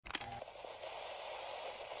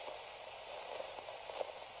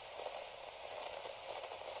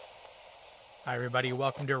Hi, everybody.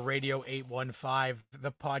 Welcome to Radio 815,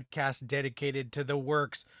 the podcast dedicated to the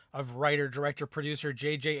works of writer, director, producer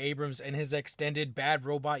J.J. Abrams and his extended Bad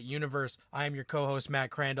Robot universe. I am your co-host,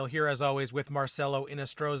 Matt Crandall, here as always with Marcelo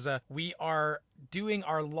Inostroza. We are doing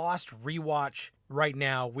our Lost rewatch right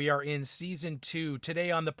now. We are in season 2.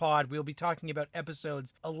 Today on the pod, we'll be talking about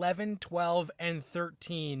episodes 11, 12, and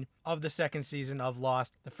 13 of the second season of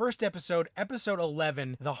Lost. The first episode, episode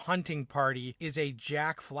 11, The Hunting Party, is a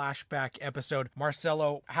Jack flashback episode.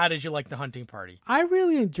 Marcelo, how did you like The Hunting Party? I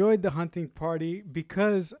really enjoyed The Hunting Party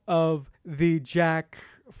because of the Jack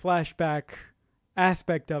flashback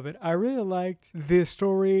aspect of it. I really liked the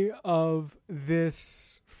story of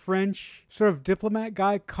this French sort of diplomat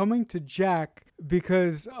guy coming to Jack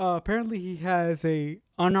because apparently he has a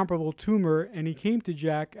unoperable tumor, and he came to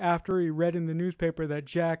Jack after he read in the newspaper that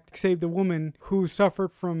Jack saved a woman who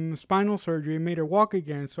suffered from spinal surgery and made her walk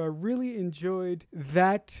again. So I really enjoyed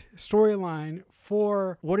that storyline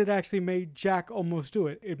for what it actually made Jack almost do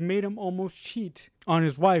it. It made him almost cheat on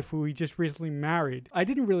his wife, who he just recently married. I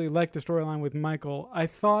didn't really like the storyline with Michael. I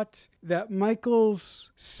thought that Michael's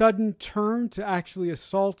sudden turn to actually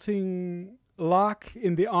assaulting Locke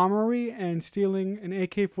in the armory and stealing an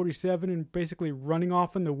AK-47 and basically running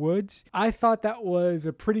off in the woods, I thought that was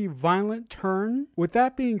a pretty violent turn. With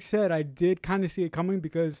that being said, I did kind of see it coming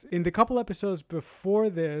because in the couple episodes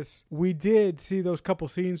before this, we did see those couple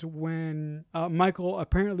scenes when Michael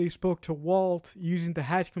apparently spoke to Walt using the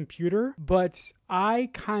Hatch computer, but I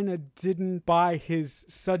kind of didn't buy his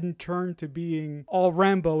sudden turn to being all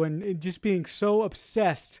Rambo and just being so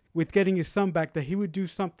obsessed with getting his son back that he would do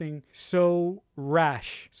something so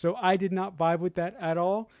rash. So I did not vibe with that at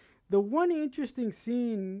all. The one interesting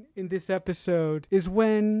scene in this episode is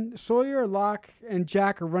when Sawyer, Locke, and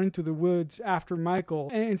Jack are running through the woods after Michael,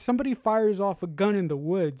 and somebody fires off a gun in the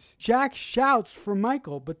woods. Jack shouts for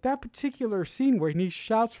Michael, but that particular scene where he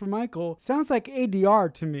shouts for Michael sounds like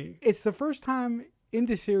ADR to me. It's the first time in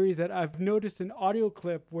the series that I've noticed an audio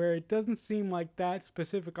clip where it doesn't seem like that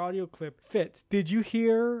specific audio clip fits. Did you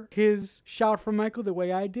hear his shout for Michael the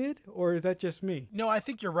way I did, or is that just me? No, I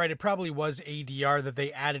think you're right. It probably was ADR that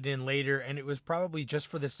they added in later, and it was probably just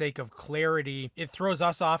for the sake of clarity. It throws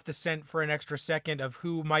us off the scent for an extra second of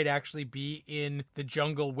who might actually be in the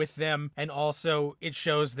jungle with them, and also it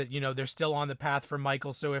shows that, they're still on the path for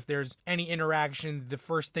Michael, so if there's any interaction, the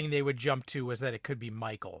first thing they would jump to is that it could be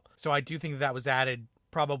Michael. So I do think that was added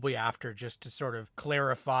probably after, just to sort of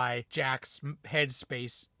clarify Jack's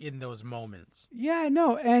headspace in those moments. Yeah,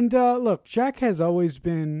 no, and look, Jack has always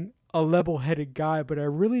been a level-headed guy, but I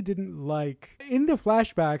really didn't like in the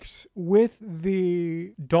flashbacks with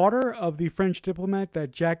the daughter of the French diplomat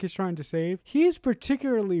that Jack is trying to save. He is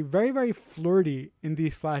particularly very, very flirty in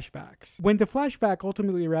these flashbacks. When the flashback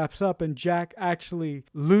ultimately wraps up and Jack actually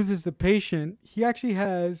loses the patient, he actually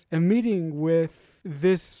has a meeting with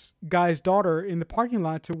this guy's daughter in the parking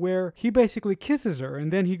lot to where he basically kisses her,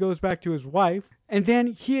 and then he goes back to his wife, and then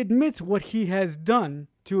he admits what he has done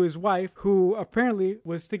to his wife, who apparently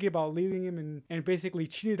was thinking about leaving him and basically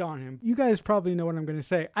cheated on him. You guys probably know what I'm going to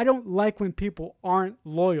say. I don't like when people aren't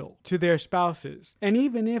loyal to their spouses. And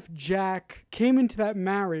even if Jack came into that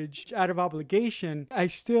marriage out of obligation, I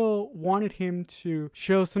still wanted him to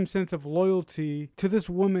show some sense of loyalty to this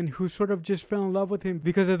woman who sort of just fell in love with him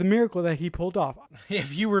because of the miracle that he pulled off.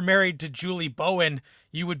 If you were married to Julie Bowen,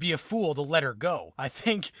 you would be a fool to let her go, I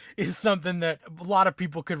think is something that a lot of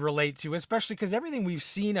people could relate to, especially because everything we've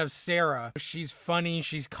seen of Sarah, she's funny,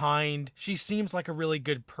 she's kind, she seems like a really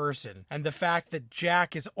good person. And the fact that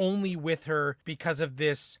Jack is only with her because of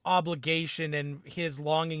this obligation and his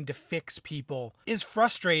longing to fix people is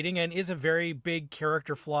frustrating and is a very big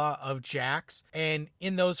character flaw of Jack's. And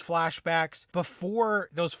in those flashbacks, before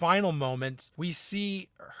those final moments, we see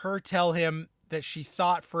her tell him that she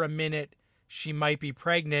thought for a minute she might be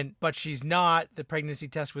pregnant, but she's not. The pregnancy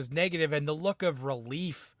test was negative, and the look of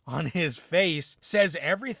relief on his face says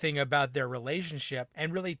everything about their relationship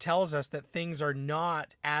and really tells us that things are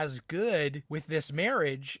not as good with this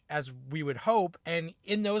marriage as we would hope. And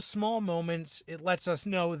in those small moments, it lets us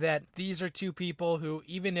know that these are two people who,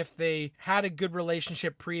 even if they had a good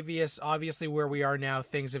relationship previous, obviously where we are now,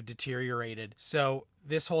 things have deteriorated. So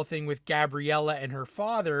this whole thing with Gabriella and her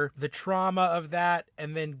father, the trauma of that,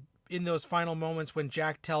 and then in those final moments when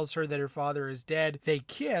Jack tells her that her father is dead, they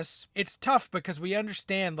kiss. It's tough because we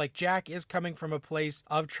understand, like, Jack is coming from a place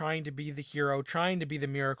of trying to be the hero, trying to be the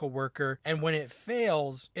miracle worker. And when it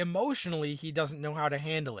fails, emotionally, he doesn't know how to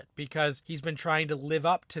handle it because he's been trying to live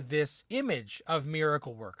up to this image of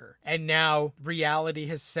miracle worker. And now reality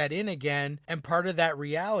has set in again. And part of that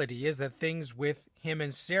reality is that things with him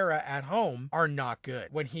and Sarah at home are not good.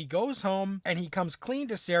 When he goes home and he comes clean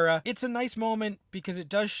to Sarah, it's a nice moment because it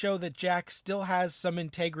does show that Jack still has some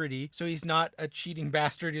integrity, so he's not a cheating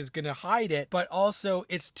bastard who's going to hide it, but also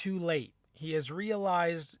it's too late. He has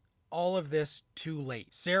realized all of this too late.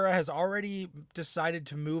 Sarah has already decided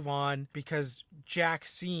to move on because Jack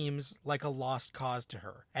seems like a lost cause to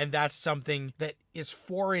her. And that's something that is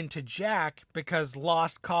foreign to Jack because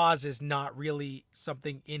lost cause is not really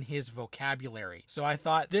something in his vocabulary. So I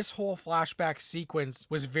thought this whole flashback sequence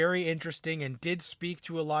was very interesting and did speak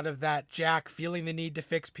to a lot of that Jack feeling the need to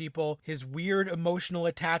fix people, his weird emotional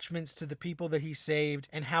attachments to the people that he saved,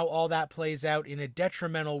 and how all that plays out in a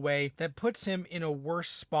detrimental way that puts him in a worse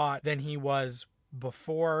spot than he was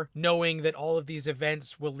before, knowing that all of these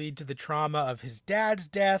events will lead to the trauma of his dad's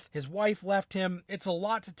death. His wife left him. It's a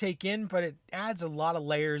lot to take in, but it adds a lot of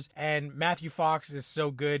layers, and Matthew Fox is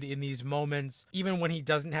so good in these moments, even when he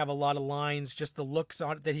doesn't have a lot of lines, just the looks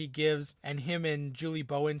on it that he gives, and him and Julie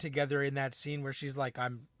Bowen together in that scene where she's like,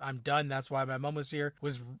 I'm done, that's why my mom was here,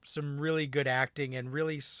 was some really good acting and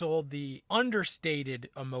really sold the understated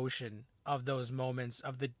emotion of those moments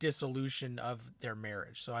of the dissolution of their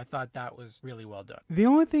marriage. So I thought that was really well done. The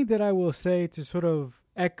only thing that I will say to sort of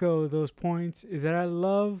echo those points is that I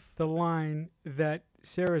love the line that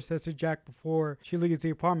Sarah says to Jack before she leaves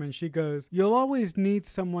the apartment. She goes, "You'll always need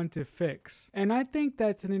someone to fix." And I think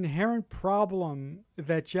that's an inherent problem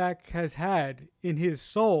that Jack has had in his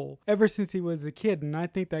soul ever since he was a kid. And I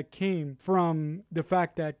think that came from the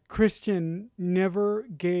fact that Christian never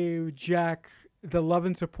gave Jack the love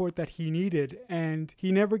and support that he needed, and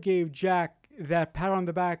he never gave Jack that pat on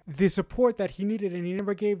the back, the support that he needed, and he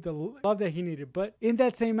never gave the love that he needed. But in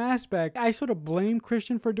that same aspect, I sort of blame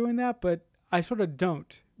Christian for doing that, but I sort of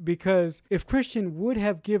don't, because if Christian would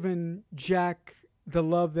have given Jack the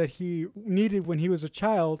love that he needed when he was a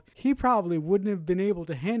child, he probably wouldn't have been able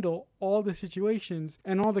to handle all the situations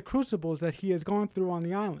and all the crucibles that he has gone through on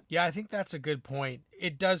the island. Yeah, I think that's a good point.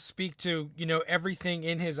 It does speak to, everything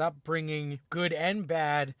in his upbringing, good and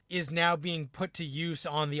bad, is now being put to use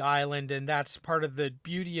on the island. And that's part of the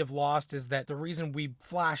beauty of Lost, is that the reason we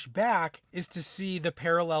flash back is to see the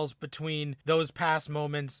parallels between those past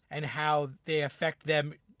moments and how they affect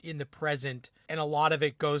them in the present. And a lot of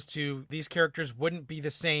it goes to these characters wouldn't be the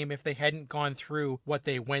same if they hadn't gone through what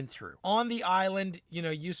they went through. On the island,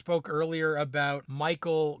 you spoke earlier about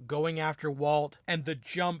Michael going after Walt and the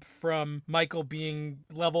jump from Michael being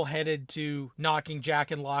level-headed to knocking Jack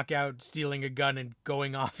and Locke out, stealing a gun and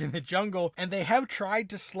going off in the jungle. And they have tried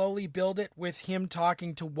to slowly build it with him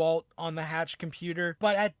talking to Walt on the Hatch computer.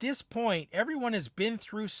 But at this point, everyone has been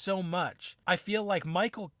through so much. I feel like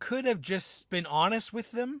Michael could have just been honest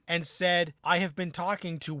with them and said, I have been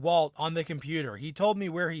talking to Walt on the computer. He told me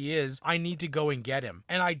where he is. I need to go and get him.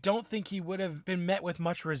 And I don't think he would have been met with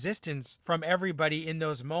much resistance from everybody in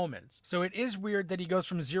those moments. So it is weird that he goes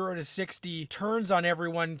from 0 to 60, turns on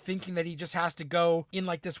everyone, thinking that he just has to go in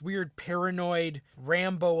like this weird paranoid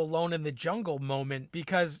Rambo alone in the jungle moment,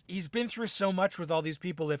 because he's been through so much with all these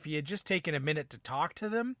people. If he had just taken a minute to talk to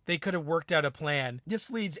them, they could have worked out a plan.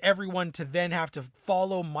 This leads everyone to then have to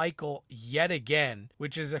follow Michael yet again,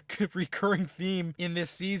 which is a recurring theme in this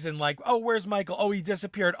season. Like, oh, where's Michael? Oh, he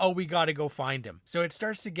disappeared. Oh, we gotta go find him. So it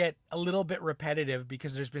starts to get a little bit repetitive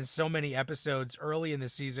because there's been so many episodes early in the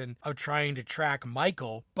season of trying to track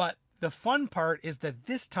Michael. But the fun part is that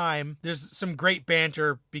this time there's some great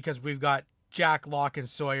banter because we've got Jack, Locke, and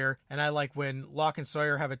Sawyer. And I like when Locke and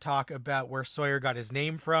Sawyer have a talk about where Sawyer got his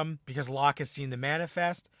name from because Locke has seen the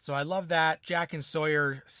manifest. So I love that. Jack and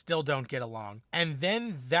Sawyer still don't get along. And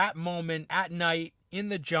then that moment at night in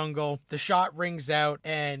the jungle, the shot rings out,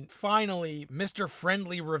 and finally, Mr.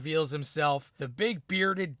 Friendly reveals himself, the big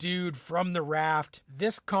bearded dude from the raft.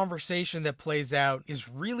 This conversation that plays out is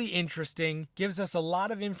really interesting, gives us a lot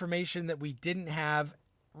of information that we didn't have,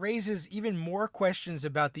 raises even more questions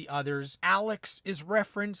about the others. Alex is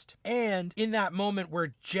referenced, and in that moment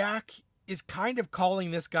where Jack is kind of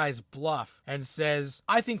calling this guy's bluff and says,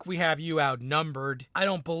 I think we have you outnumbered. I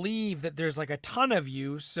don't believe that there's like a ton of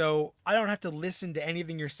you, so I don't have to listen to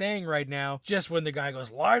anything you're saying right now. Just when the guy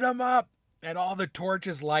goes, light him up, and all the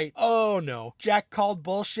torches light. Oh no, Jack called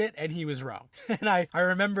bullshit and he was wrong. And I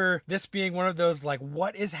remember this being one of those like,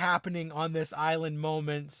 what is happening on this island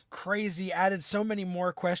moments. Crazy, added so many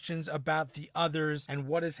more questions about the others and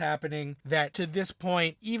what is happening that to this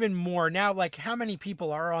point, even more now, like how many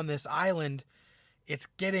people are on this island? It's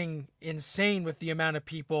getting insane with the amount of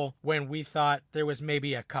people when we thought there was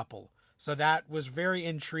maybe a couple. So that was very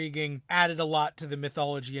intriguing, added a lot to the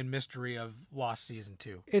mythology and mystery of Lost Season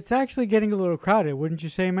 2. It's actually getting a little crowded, wouldn't you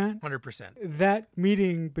say, Matt? 100%. That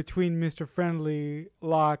meeting between Mr. Friendly,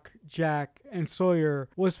 Locke, Jack, and Sawyer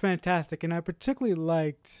was fantastic, and I particularly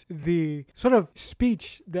liked the sort of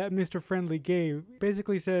speech that Mr. Friendly gave.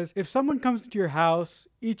 Basically says, if someone comes into your house,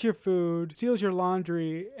 eats your food, steals your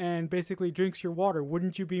laundry, and basically drinks your water,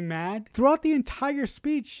 wouldn't you be mad? Throughout the entire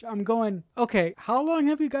speech, I'm going, okay, how long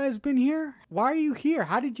have you guys been here? Why are you here?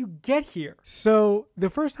 How did you get here? So the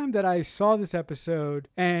first time that I saw this episode,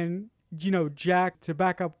 and Jack, to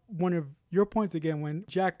back up one of your points again, when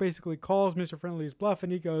Jack basically calls Mr. Friendly's bluff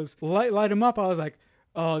and he goes, light him up, I was like,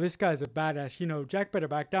 oh, this guy's a badass. Jack better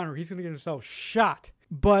back down or he's going to get himself shot.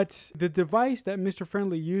 But the device that Mr.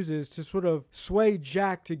 Friendly uses to sort of sway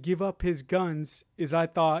Jack to give up his guns is, I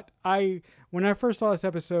thought, when I first saw this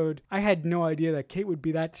episode, I had no idea that Kate would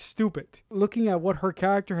be that stupid. Looking at what her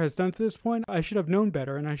character has done to this point, I should have known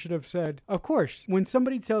better, and I should have said, of course, when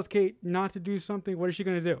somebody tells Kate not to do something, what is she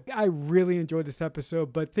going to do? I really enjoyed this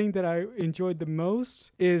episode, but the thing that I enjoyed the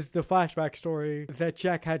most is the flashback story that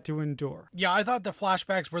Jack had to endure. Yeah, I thought the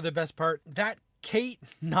flashbacks were the best part. That Kate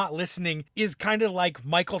not listening is kind of like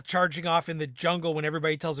Michael charging off in the jungle when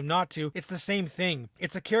everybody tells him not to. It's the same thing.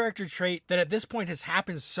 It's a character trait that at this point has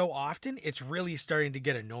happened so often, it's really starting to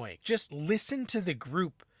get annoying. Just listen to the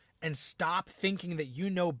group and stop thinking that you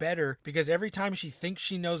know better, because every time she thinks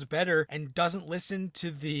she knows better and doesn't listen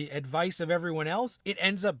to the advice of everyone else, it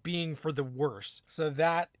ends up being for the worse. So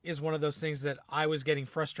that is one of those things that I was getting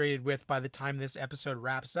frustrated with by the time this episode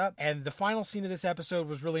wraps up. And the final scene of this episode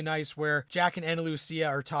was really nice, where Jack and Ana Lucia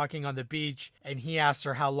are talking on the beach and he asks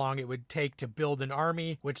her how long it would take to build an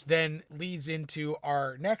army, which then leads into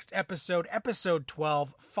our next episode, episode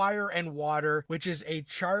 12, Fire and Water, which is a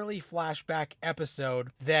Charlie flashback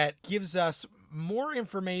episode that gives us more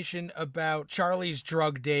information about Charlie's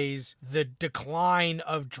drug days, the decline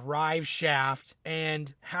of Drive Shaft,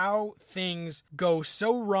 and how things go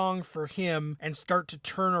so wrong for him and start to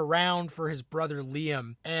turn around for his brother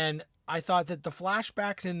Liam. And I thought that the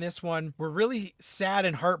flashbacks in this one were really sad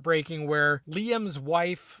and heartbreaking, where Liam's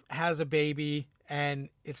wife has a baby, and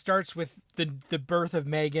it starts with the birth of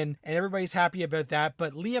Megan, and everybody's happy about that,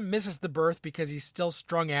 but Liam misses the birth because he's still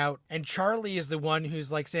strung out, and Charlie is the one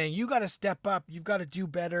who's like saying, you got to step up, you've got to do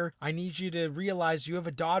better, I need you to realize you have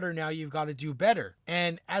a daughter now, you've got to do better.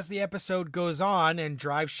 And as the episode goes on and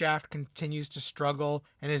Drive Shaft continues to struggle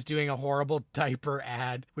and is doing a horrible diaper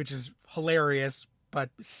ad, which is hilarious but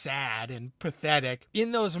sad and pathetic.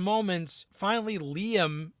 In those moments, finally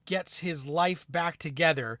Liam gets his life back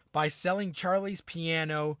together by selling Charlie's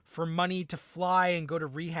piano for money to fly and go to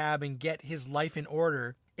rehab and get his life in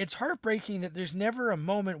order. It's heartbreaking that there's never a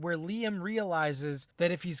moment where Liam realizes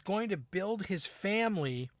that if he's going to build his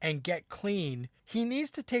family and get clean, he needs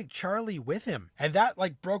to take Charlie with him. And that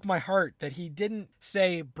broke my heart, that he didn't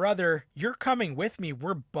say, brother, you're coming with me.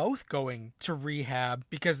 We're both going to rehab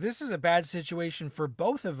because this is a bad situation for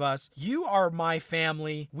both of us. You are my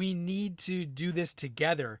family. We need to do this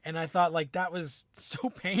together. And I thought that was so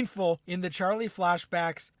painful in the Charlie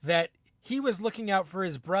flashbacks, that he was looking out for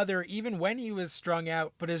his brother even when he was strung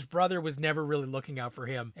out, but his brother was never really looking out for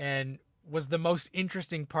him, and was the most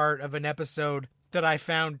interesting part of an episode that I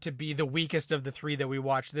found to be the weakest of the three that we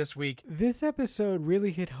watched this week. This episode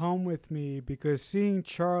really hit home with me because seeing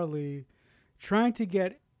Charlie trying to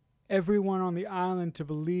get everyone on the island to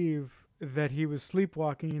believe that he was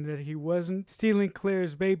sleepwalking and that he wasn't stealing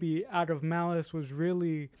Claire's baby out of malice was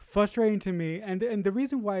really frustrating to me. And the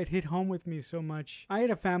reason why it hit home with me so much, I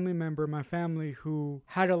had a family member in my family who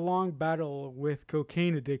had a long battle with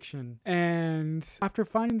cocaine addiction. And after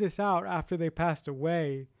finding this out, after they passed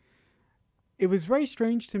away, it was very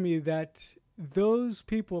strange to me that those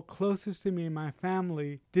people closest to me in my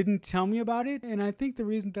family didn't tell me about it. And I think the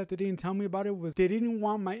reason that they didn't tell me about it was they didn't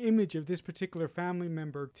want my image of this particular family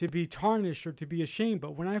member to be tarnished or to be ashamed.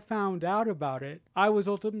 But when I found out about it, I was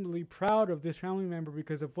ultimately proud of this family member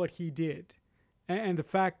because of what he did and the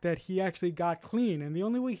fact that he actually got clean. And the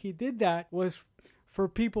only way he did that was for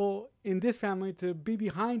people in this family to be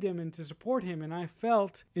behind him and to support him. And I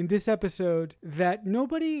felt in this episode that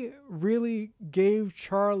nobody really gave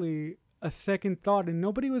Charlie a second thought, and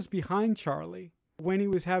nobody was behind Charlie when he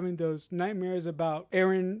was having those nightmares about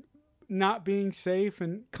Aaron not being safe,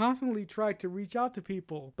 and constantly tried to reach out to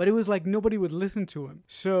people, but it was like nobody would listen to him.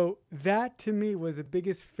 So that to me was the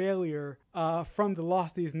biggest failure from the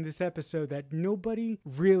Losties in this episode, that nobody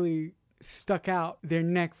really stuck out their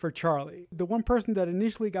neck for Charlie. The one person that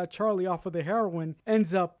initially got Charlie off of the heroin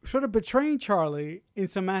ends up sort of betraying Charlie in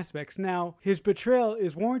some aspects. Now, his betrayal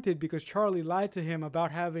is warranted because Charlie lied to him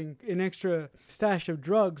about having an extra stash of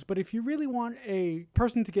drugs, but if you really want a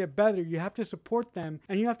person to get better, you have to support them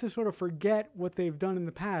and you have to sort of forget what they've done in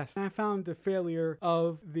the past. And I found the failure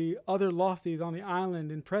of the other Losties on the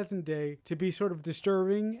island in present day to be sort of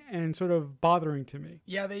disturbing and sort of bothering to me.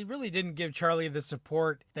 Yeah, they really didn't give Charlie the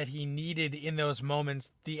support that he needed in those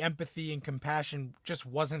moments. The empathy and compassion just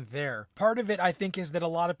wasn't there. Part of it, I think, is that a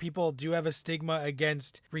lot of people do have a stigma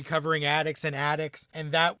against recovering addicts,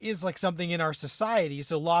 and that is like something in our society.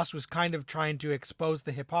 So Lost was kind of trying to expose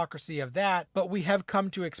the hypocrisy of that, but we have come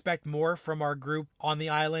to expect more from our group on the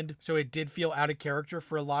island. So it did feel out of character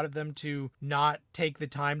for a lot of them to not take the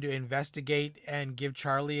time to investigate and give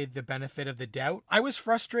Charlie the benefit of the doubt. I was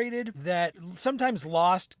frustrated that sometimes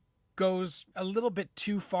Lost goes a little bit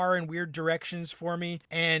too far in weird directions for me,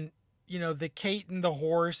 and the Kate and the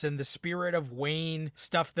horse and the spirit of Wayne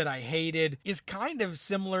stuff that I hated is kind of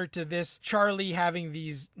similar to this. Charlie having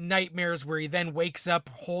these nightmares where he then wakes up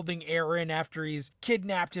holding Aaron after he's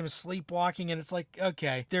kidnapped him sleepwalking. And it's like,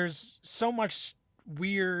 okay, there's so much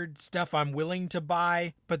weird stuff I'm willing to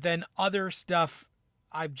buy, but then other stuff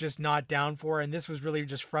I'm just not down for, and this was really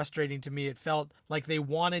just frustrating to me. It felt like they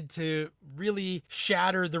wanted to really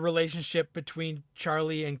shatter the relationship between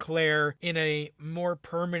Charlie and Claire in a more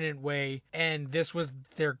permanent way, and this was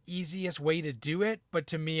their easiest way to do it, but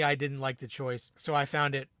to me, I didn't like the choice, so I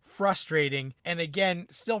found it frustrating. And again,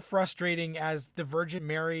 still frustrating as the Virgin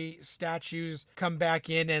Mary statues come back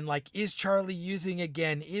in, and like, is Charlie using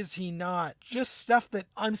again? Is he not? Just stuff that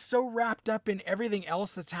I'm so wrapped up in everything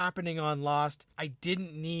else that's happening on Lost. I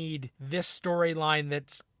didn't need this storyline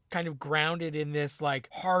that's kind of grounded in this like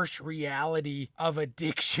harsh reality of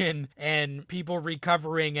addiction and people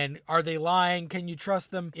recovering, and are they lying? Can you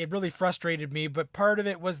trust them? It really frustrated me, but part of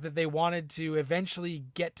it was that they wanted to eventually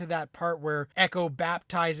get to that part where Echo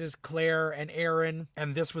baptizes Claire and Aaron,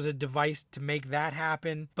 and this was a device to make that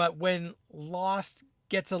happen. But when Lost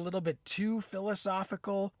gets a little bit too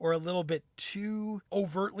philosophical or a little bit too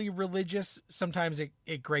overtly religious, sometimes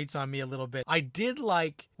it grates on me a little bit. I did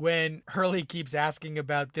like when Hurley keeps asking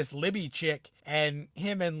about this Libby chick, and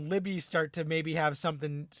him and Libby start to maybe have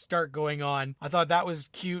something start going on. I thought that was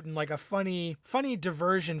cute and like a funny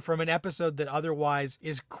diversion from an episode that otherwise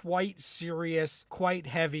is quite serious, quite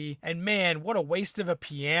heavy. And man, what a waste of a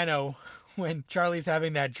piano when Charlie's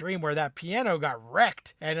having that dream where that piano got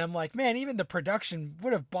wrecked. And I'm like, man, even the production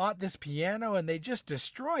would have bought this piano and they just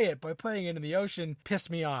destroy it by putting it in the ocean. Pissed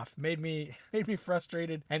me off. Made me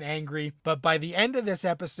frustrated and angry. But by the end of this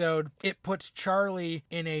episode, it puts Charlie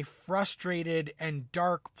in a frustrated and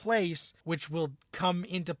dark place, which will come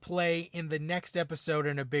into play in the next episode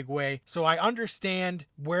in a big way. So I understand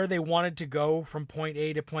where they wanted to go from point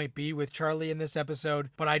A to point B with Charlie in this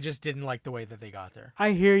episode, but I just didn't like the way that they got there.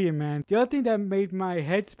 I hear you, man. The other thing that made my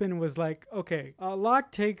head spin was like, okay,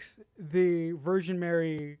 Locke takes the Virgin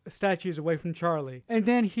Mary statues away from Charlie, and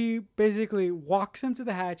then he basically walks them to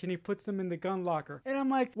the hatch and he puts them in the gun locker. And I'm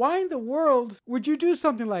like, why in the world would you do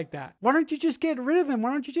something like that? Why don't you just get rid of them?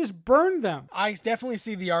 Why don't you just burn them? I definitely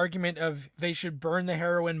see the argument of they should burn the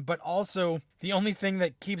heroin, but also the only thing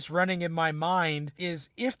that keeps running in my mind is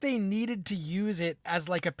if they needed to use it as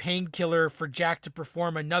like a painkiller for Jack to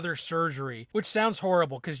perform another surgery, which sounds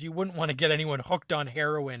horrible because you wouldn't want to get anyone hooked on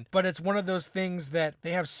heroin, but it's one of those things that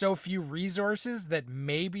they have so few resources that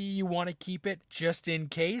maybe you want to keep it just in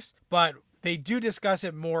case. But they do discuss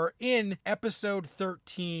it more in episode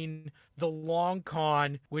 13, The Long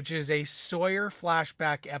Con, which is a Sawyer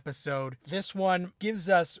flashback episode. This one gives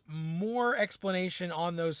us more explanation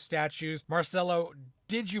on those statues. Marcelo,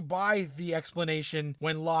 did you buy the explanation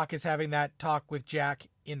when Locke is having that talk with Jack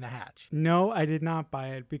in the hatch? No, I did not buy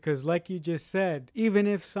it because like you just said, even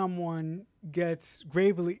if someone gets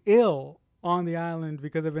gravely ill on the island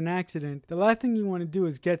because of an accident, the last thing you want to do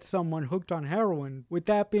is get someone hooked on heroin. With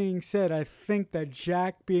that being said, I think that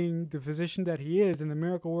Jack, being the physician that he is and the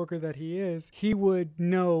miracle worker that he is, he would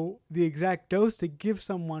know the exact dose to give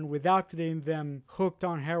someone without getting them hooked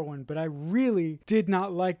on heroin. But I really did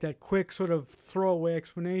not like that quick sort of throwaway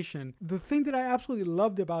explanation. The thing that I absolutely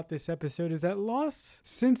loved about this episode is that Lost,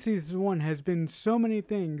 since season 1, has been so many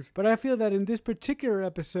things, but I feel that in this particular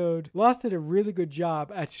episode, Lost did a really good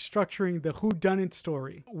job at structuring the whodunit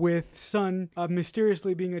story, with Sun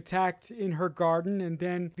mysteriously being attacked in her garden, and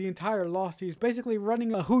then the entire Losties basically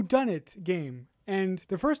running a whodunit game. And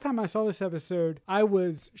the first time I saw this episode, I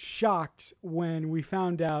was shocked when we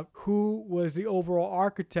found out who was the overall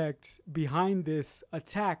architect behind this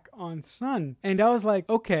attack on Sun. And I was like,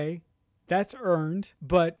 okay, That's earned,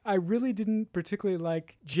 but I really didn't particularly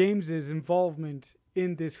like James's involvement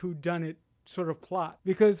in this whodunit sort of plot.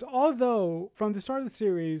 Because although from the start of the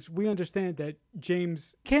series, we understand that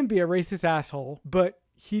James can be a racist asshole, but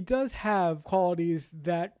he does have qualities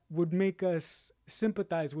that would make us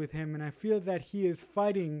sympathize with him, and I feel that he is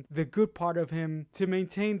fighting the good part of him to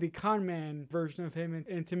maintain the con man version of him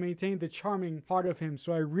and to maintain the charming part of him.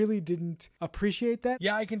 So I really didn't appreciate that.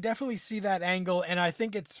 Yeah, I can definitely see that angle, and I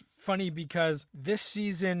think it's funny because this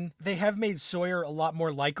season they have made Sawyer a lot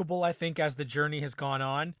more likable, I think, as the journey has gone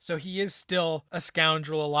on. So he is still a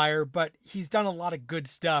scoundrel, a liar, but he's done a lot of good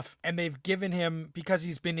stuff, and they've given him, because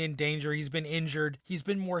he's been in danger, he's been injured, he's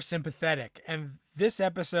been more sympathetic. And this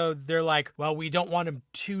episode, they're like, well, we don't want him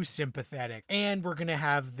too sympathetic, and we're going to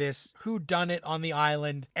have this whodunit on the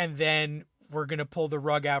island, and then we're going to pull the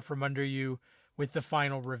rug out from under you with the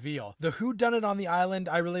final reveal. The whodunit on the island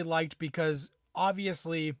I really liked because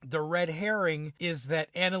obviously the red herring is that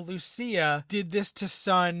Ana Lucia did this to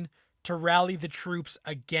Sun to rally the troops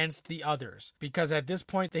against the others, because at this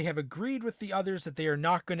point they have agreed with the others that they are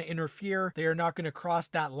not going to interfere, they are not going to cross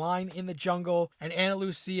that line in the jungle, and Ana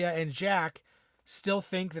Lucia and Jack still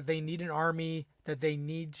think that they need an army, that they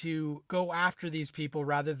need to go after these people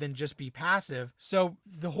rather than just be passive. So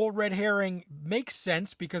the whole red herring makes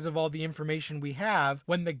sense because of all the information we have.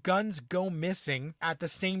 When the guns go missing at the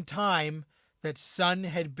same time that Sun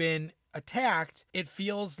had been attacked, it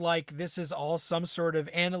feels like this is all some sort of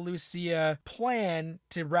Ana Lucia plan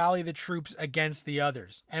to rally the troops against the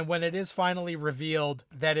others. And when it is finally revealed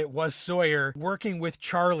that it was Sawyer working with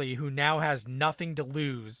Charlie, who now has nothing to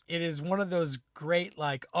lose, it is one of those great,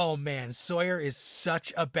 like, oh man, Sawyer is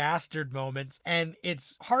such a bastard moments. And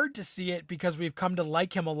it's hard to see it because we've come to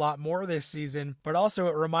like him a lot more this season, but also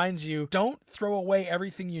it reminds you, don't throw away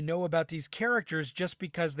everything you know about these characters just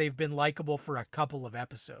because they've been likable for a couple of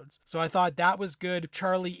episodes. So I thought that was good.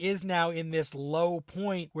 Charlie is now in this low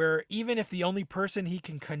point where even if the only person he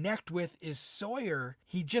can connect with is Sawyer,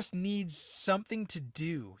 he just needs something to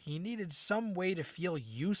do. He needed some way to feel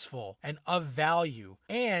useful and of value,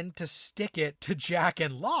 and to stick it to Jack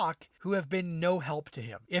and Locke, who have been no help to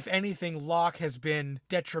him. If anything, Locke has been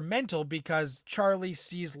detrimental because Charlie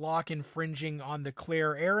sees Locke infringing on the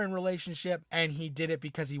Claire-Aaron relationship, and he did it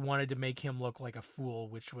because he wanted to make him look like a fool,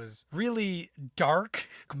 which was really dark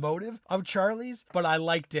motive of Charlie's, but I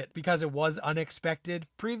liked it because it was unexpected.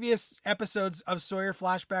 Previous episodes of Sawyer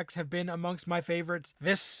flashbacks have been amongst my favorites.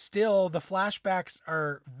 This still, the flashbacks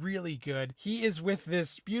are really good. He is with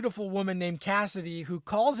this beautiful woman named Cassidy who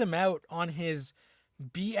calls him out on his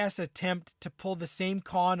BS attempt to pull the same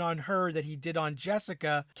con on her that he did on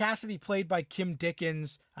Jessica. Cassidy, played by Kim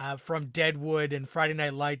Dickens from Deadwood and Friday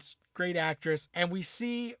Night Lights, great actress. And we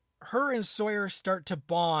see her and Sawyer start to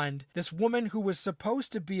bond. This woman who was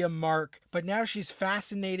supposed to be a mark, but now she's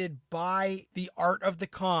fascinated by the art of the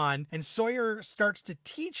con, and Sawyer starts to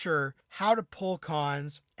teach her how to pull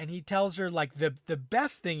cons. And he tells her, like, the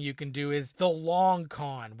best thing you can do is the long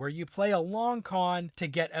con, where you play a long con to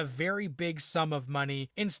get a very big sum of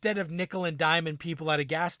money. Instead of nickel and diamond people at a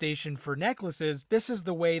gas station for necklaces, this is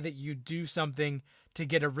the way that you do something to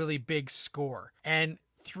get a really big score. And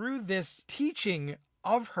through this teaching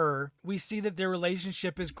of her, we see that their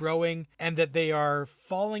relationship is growing and that they are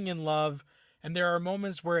falling in love. And there are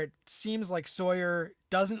moments where it seems like Sawyer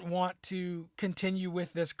doesn't want to continue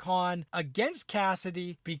with this con against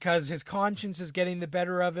Cassidy because his conscience is getting the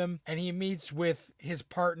better of him. And he meets with his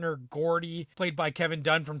partner, Gordy, played by Kevin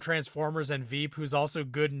Dunn from Transformers and Veep, who's also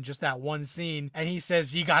good in just that one scene. And he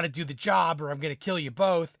says, you got to do the job or I'm going to kill you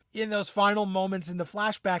both. In those final moments in the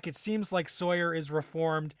flashback, it seems like Sawyer is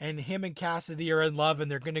reformed and him and Cassidy are in love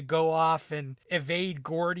and they're going to go off and evade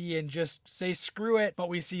Gordy and just say screw it. But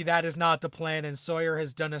we see that is not the plan, and Sawyer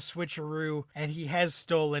has done a switcheroo and he has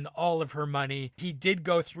stolen all of her money. He did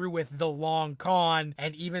go through with the long con,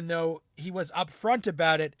 and even though he was upfront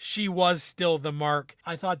about it, she was still the mark.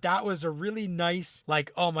 I thought that was a really nice,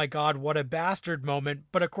 like, oh my god, what a bastard moment.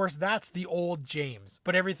 But of course, that's the old James.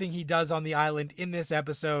 But everything he does on the island in this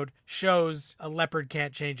episode shows a leopard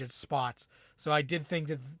can't change its spots. So I did think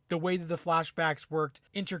that the way that the flashbacks worked,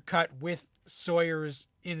 intercut with Sawyer's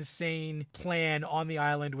insane plan on the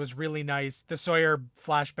island, was really nice. The Sawyer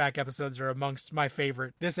flashback episodes are amongst my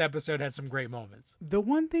favorite. This episode had some great moments. The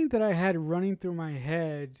one thing that I had running through my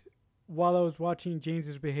head while I was watching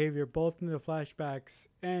James's behavior, both in the flashbacks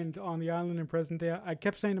and on the island in present day, I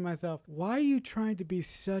kept saying to myself, why are you trying to be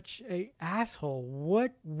such a asshole?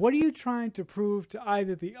 What are you trying to prove to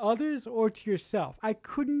either the others or to yourself? I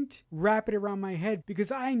couldn't wrap it around my head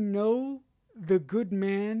because I know the good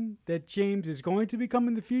man that James is going to become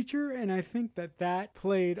in the future. And I think that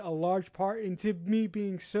played a large part into me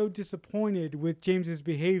being so disappointed with James's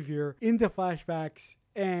behavior in the flashbacks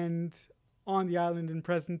and on the island in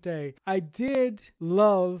present day. I did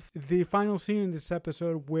love the final scene in this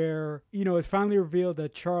episode where, it's finally revealed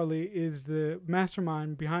that Charlie is the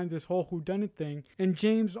mastermind behind this whole whodunit thing. And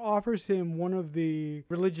James offers him one of the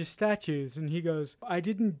religious statues. And he goes, I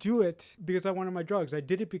didn't do it because I wanted my drugs. I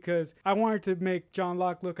did it because I wanted to make John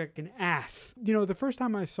Locke look like an ass. The first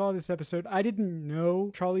time I saw this episode, I didn't know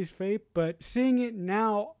Charlie's fate. But seeing it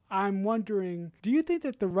now, I'm wondering, do you think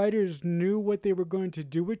that the writers knew what they were going to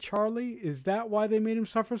do with Charlie? Is that why they made him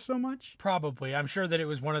suffer so much? Probably. I'm sure that it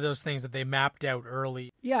was one of those things that they mapped out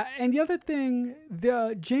early. Yeah, and the other thing,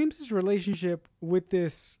 James's relationship with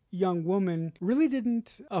this young woman really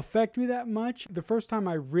didn't affect me that much. The first time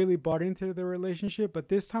I really bought into the relationship, but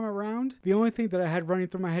this time around, the only thing that I had running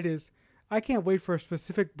through my head is, I can't wait for a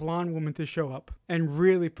specific blonde woman to show up and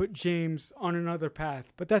really put James on another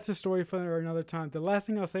path. But that's a story for another time. The last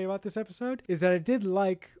thing I'll say about this episode is that I did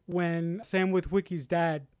like when Sam Witwicky's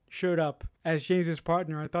dad showed up as James's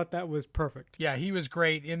partner. I thought that was perfect. Yeah, he was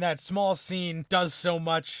great. In that small scene, does so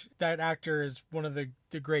much. That actor is one of the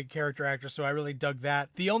great character actors, so I really dug that.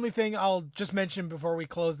 The only thing I'll just mention before we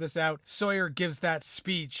close this out, Sawyer gives that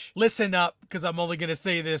speech. Listen up, because I'm only going to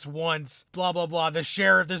say this once. Blah, blah, blah.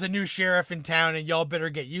 There's a new sheriff in town, and y'all better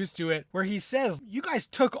get used to it. Where he says, you guys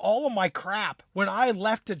took all of my crap. When I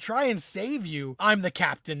left to try and save you, I'm the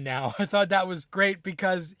captain now. I thought that was great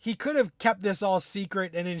because he could have kept this all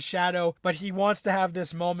secret and in shadow, but he wants to have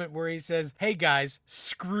this moment where he says, hey guys,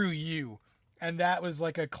 screw you. And that was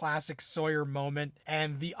like a classic Sawyer moment.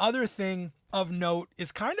 And the other thing of note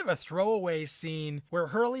is kind of a throwaway scene where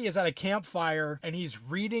Hurley is at a campfire and he's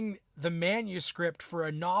reading the manuscript for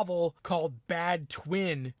a novel called Bad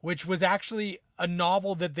Twin, which was actually a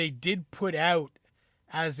novel that they did put out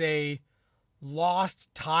as a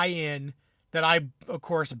Lost tie-in that I, of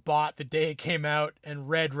course, bought the day it came out and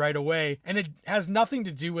read right away. And it has nothing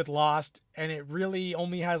to do with Lost, and it really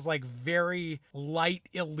only has like very light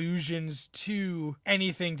allusions to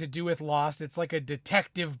anything to do with Lost. It's like a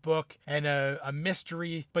detective book and a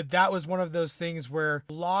mystery, but that was one of those things where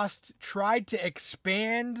Lost tried to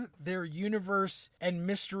expand their universe and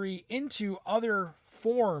mystery into other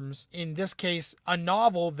forms. In this case, a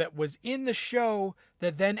novel that was in the show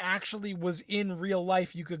that then actually was in real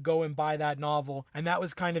life. You could go and buy that novel, and that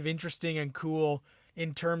was kind of interesting and cool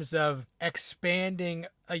in terms of expanding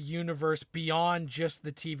a universe beyond just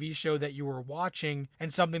the TV show that you were watching,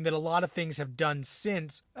 and something that a lot of things have done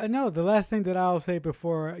since. No, the last thing that I'll say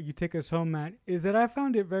before you take us home, Matt, is that I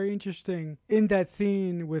found it very interesting in that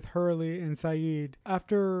scene with Hurley and Sayid.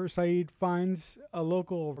 After Sayid finds a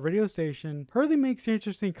local radio station, Hurley makes the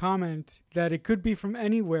interesting comment that it could be from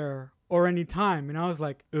anywhere or any time, and I was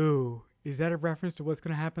like, ooh. Is that a reference to what's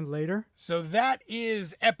going to happen later? So that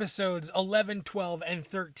is episodes 11, 12, and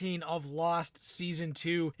 13 of Lost Season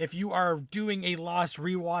 2. If you are doing a Lost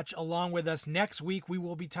rewatch along with us next week, we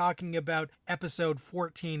will be talking about episode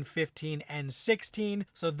 14, 15, and 16.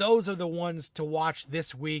 So those are the ones to watch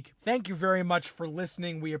this week. Thank you very much for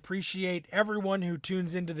listening. We appreciate everyone who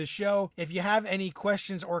tunes into the show. If you have any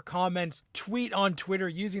questions or comments, tweet on Twitter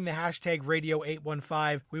using the hashtag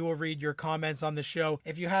Radio815. We will read your comments on the show.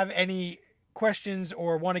 If you have any questions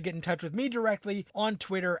or want to get in touch with me directly, on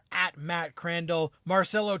Twitter at Matt Crandall.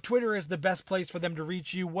 Marcelo, Twitter is the best place for them to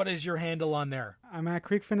reach you. What is your handle on there? I'm at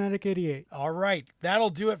CreekFanatic88. All right, that'll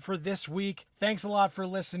do it for this week. Thanks a lot for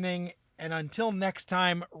listening, and until next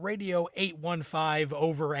time, Radio 815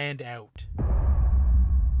 over and out.